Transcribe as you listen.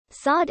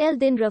Saad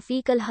el-Din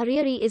Rafiq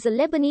al-Hariri is a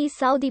Lebanese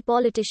Saudi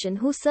politician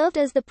who served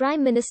as the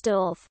Prime Minister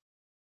of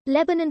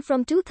Lebanon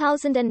from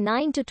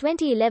 2009 to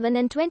 2011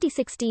 and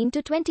 2016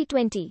 to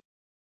 2020.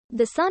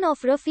 The son of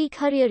Rafiq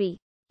Hariri,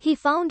 he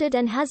founded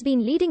and has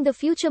been leading the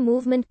Future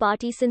Movement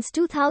Party since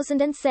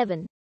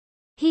 2007.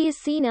 He is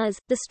seen as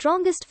the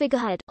strongest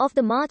figurehead of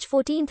the March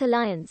 14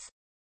 alliance.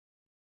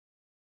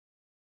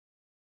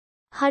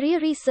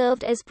 Hariri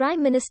served as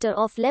Prime Minister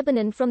of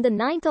Lebanon from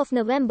 9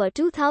 November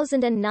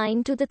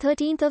 2009 to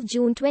 13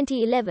 June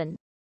 2011.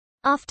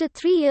 After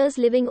 3 years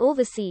living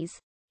overseas,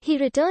 he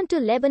returned to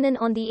Lebanon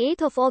on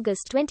 8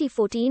 August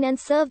 2014 and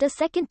served a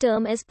second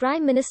term as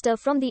Prime Minister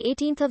from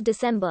 18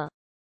 December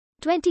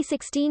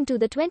 2016 to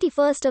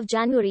 21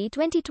 January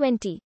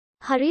 2020.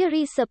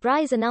 Hariri's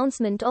surprise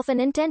announcement of an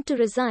intent to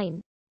resign,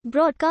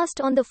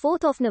 broadcast on 4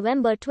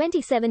 November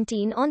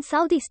 2017 on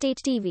Saudi State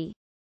TV,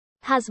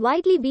 has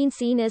widely been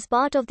seen as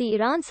part of the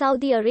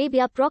Iran-Saudi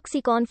Arabia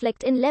proxy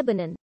conflict in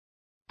Lebanon,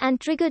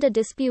 and triggered a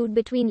dispute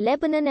between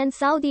Lebanon and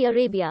Saudi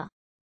Arabia.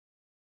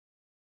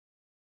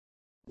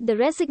 The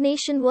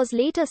resignation was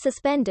later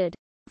suspended,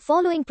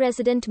 following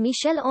President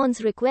Michel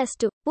Aoun's request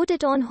to put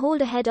it on hold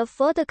ahead of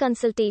further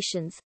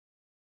consultations.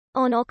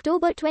 On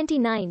October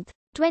 29,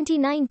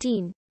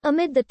 2019,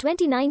 amid the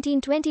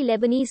 2019-20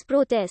 Lebanese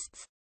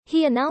protests,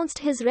 he announced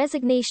his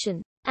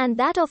resignation, and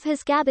that of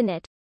his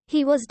cabinet.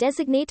 He was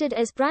designated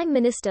as Prime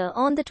Minister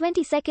on the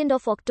 22nd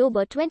of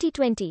October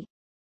 2020,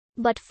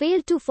 but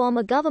failed to form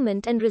a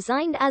government and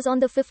resigned as on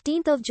the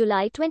 15th of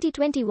July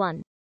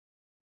 2021.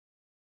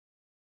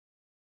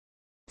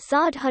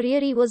 Saad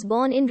Hariri was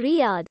born in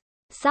Riyadh,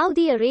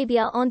 Saudi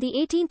Arabia on the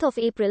 18th of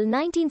April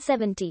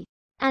 1970,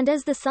 and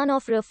is the son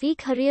of Rafiq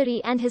Hariri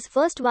and his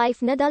first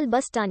wife Nadal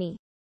Bastani,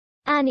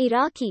 an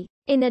Iraqi.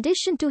 In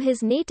addition to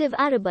his native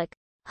Arabic,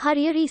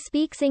 Hariri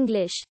speaks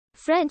English,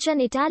 French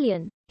and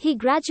Italian. He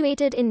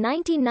graduated in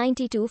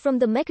 1992 from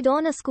the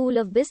McDonough School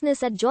of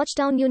Business at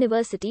Georgetown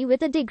University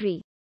with a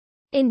degree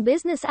in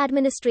business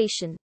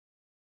administration.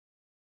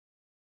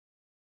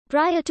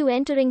 Prior to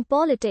entering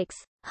politics,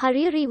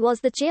 Hariri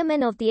was the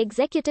chairman of the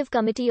executive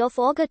committee of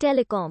Auger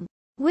Telecom,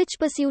 which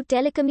pursued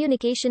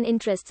telecommunication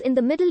interests in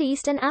the Middle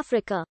East and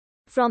Africa,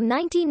 from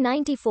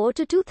 1994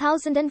 to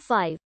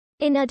 2005.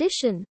 In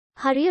addition,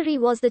 Hariri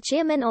was the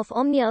chairman of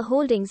Omnia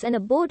Holdings and a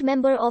board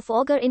member of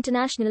Auger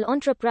International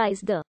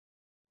Enterprise, the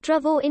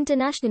Travaux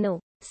Internationaux,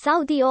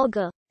 Saudi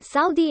Auger,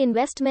 Saudi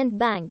Investment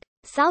Bank,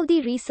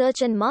 Saudi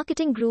Research and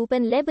Marketing Group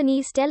and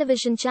Lebanese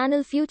television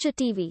channel Future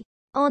TV.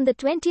 On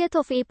 20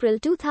 April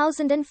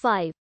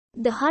 2005,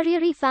 the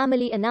Hariri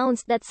family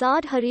announced that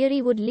Saad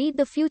Hariri would lead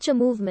the Future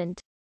Movement,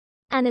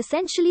 an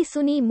essentially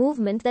Sunni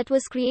movement that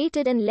was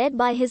created and led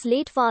by his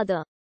late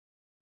father.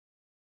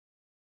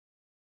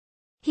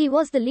 He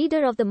was the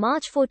leader of the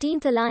March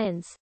 14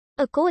 Alliance,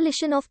 a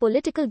coalition of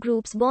political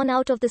groups born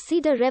out of the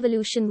Cedar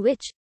Revolution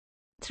which,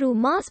 through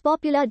mass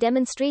popular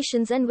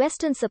demonstrations and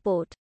Western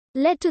support,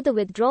 led to the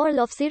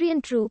withdrawal of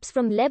Syrian troops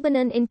from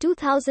Lebanon in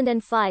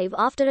 2005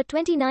 after a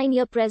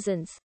 29-year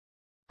presence.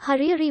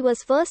 Hariri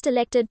was first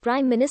elected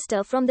Prime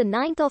Minister from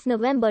 9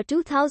 November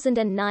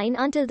 2009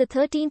 until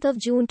 13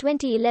 June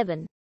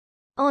 2011.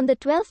 On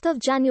 12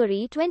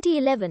 January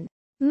 2011,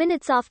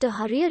 minutes after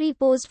Hariri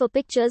posed for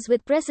pictures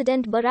with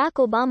President Barack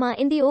Obama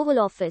in the Oval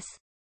Office,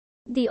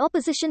 the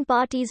opposition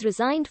parties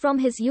resigned from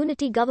his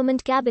unity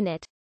government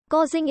cabinet,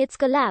 causing its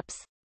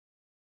collapse.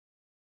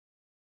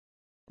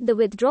 The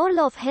withdrawal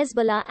of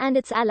Hezbollah and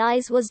its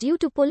allies was due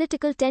to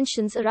political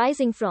tensions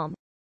arising from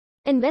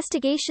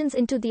investigations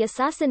into the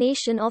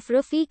assassination of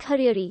Rafiq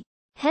Hariri.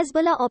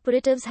 Hezbollah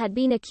operatives had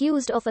been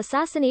accused of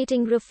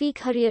assassinating Rafiq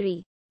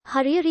Hariri.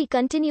 Hariri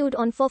continued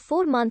on for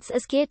 4 months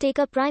as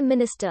caretaker Prime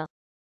Minister.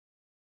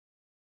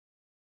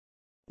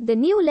 The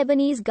new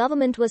Lebanese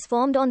government was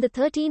formed on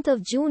 13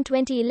 June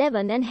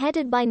 2011 and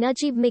headed by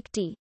Najib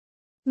Mikati.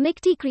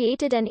 Mikati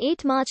created an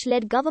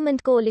 8-March-led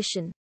government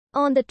coalition.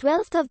 On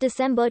 12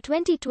 December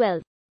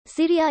 2012,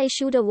 Syria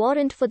issued a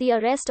warrant for the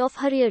arrest of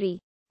Hariri,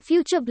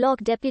 Future Bloc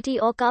Deputy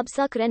Oqab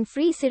Sakr and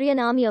Free Syrian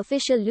Army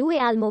official Louis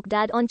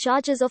al-Muqdad on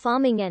charges of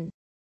arming and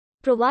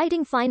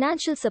providing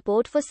financial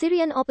support for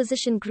Syrian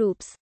opposition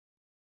groups.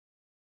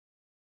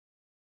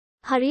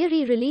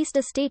 Hariri released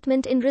a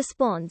statement in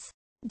response,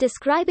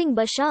 describing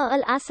Bashar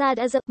al-Assad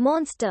as a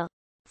monster.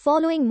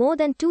 Following more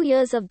than 2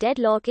 years of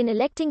deadlock in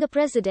electing a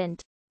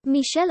president,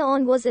 Michel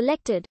Aoun was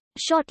elected.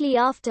 Shortly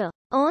after,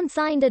 Aoun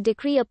signed a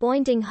decree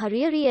appointing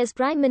Hariri as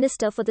Prime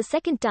Minister for the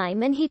second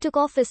time and he took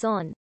office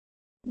on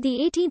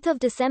 18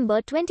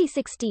 December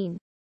 2016.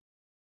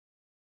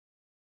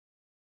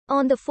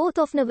 On 4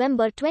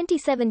 November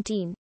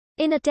 2017,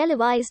 in a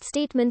televised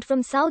statement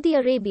from Saudi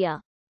Arabia,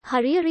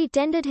 Hariri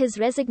tendered his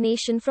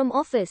resignation from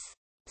office,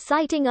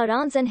 citing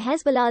Iran's and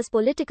Hezbollah's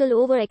political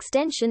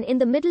overextension in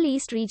the Middle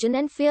East region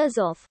and fears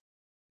of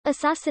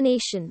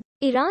assassination.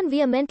 Iran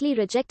vehemently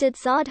rejected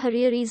Saad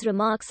Hariri's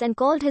remarks and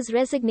called his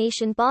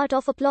resignation part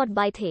of a plot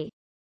by the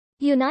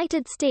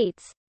United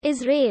States,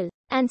 Israel,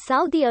 and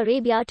Saudi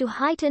Arabia to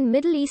heighten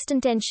Middle Eastern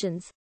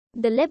tensions.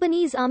 The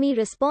Lebanese army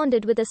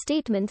responded with a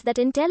statement that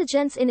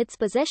intelligence in its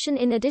possession,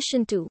 in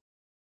addition to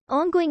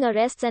ongoing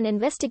arrests and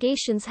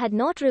investigations, had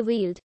not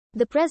revealed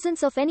the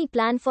presence of any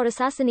plan for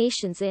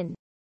assassinations in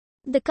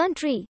the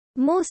country.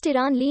 Most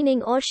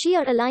Iran-leaning or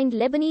Shia-aligned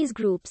Lebanese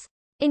groups,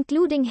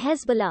 including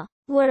Hezbollah,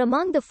 were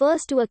among the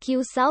first to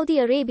accuse Saudi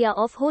Arabia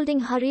of holding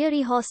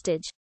Hariri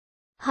hostage.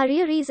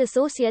 Hariri's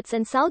associates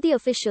and Saudi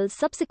officials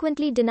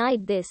subsequently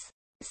denied this.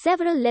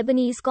 Several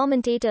Lebanese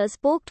commentators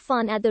poked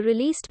fun at the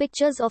released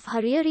pictures of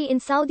Hariri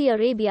in Saudi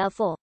Arabia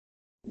for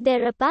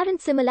their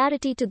apparent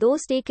similarity to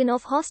those taken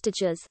of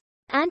hostages.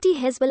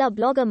 Anti-Hezbollah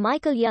blogger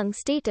Michael Young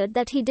stated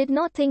that he did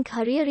not think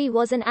Hariri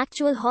was an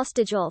actual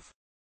hostage of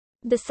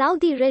the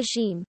Saudi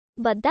regime,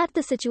 but that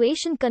the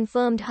situation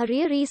confirmed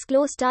Hariri's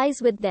close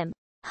ties with them.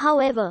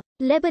 However,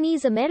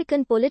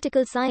 Lebanese-American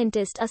political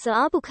scientist Asa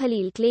Abu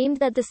Khalil claimed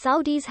that the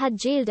Saudis had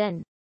jailed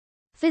and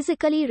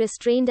physically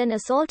restrained and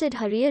assaulted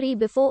Hariri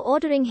before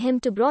ordering him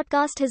to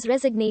broadcast his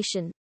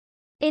resignation.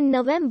 In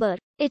November,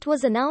 it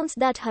was announced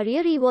that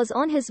Hariri was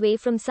on his way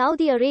from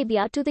Saudi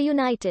Arabia to the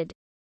United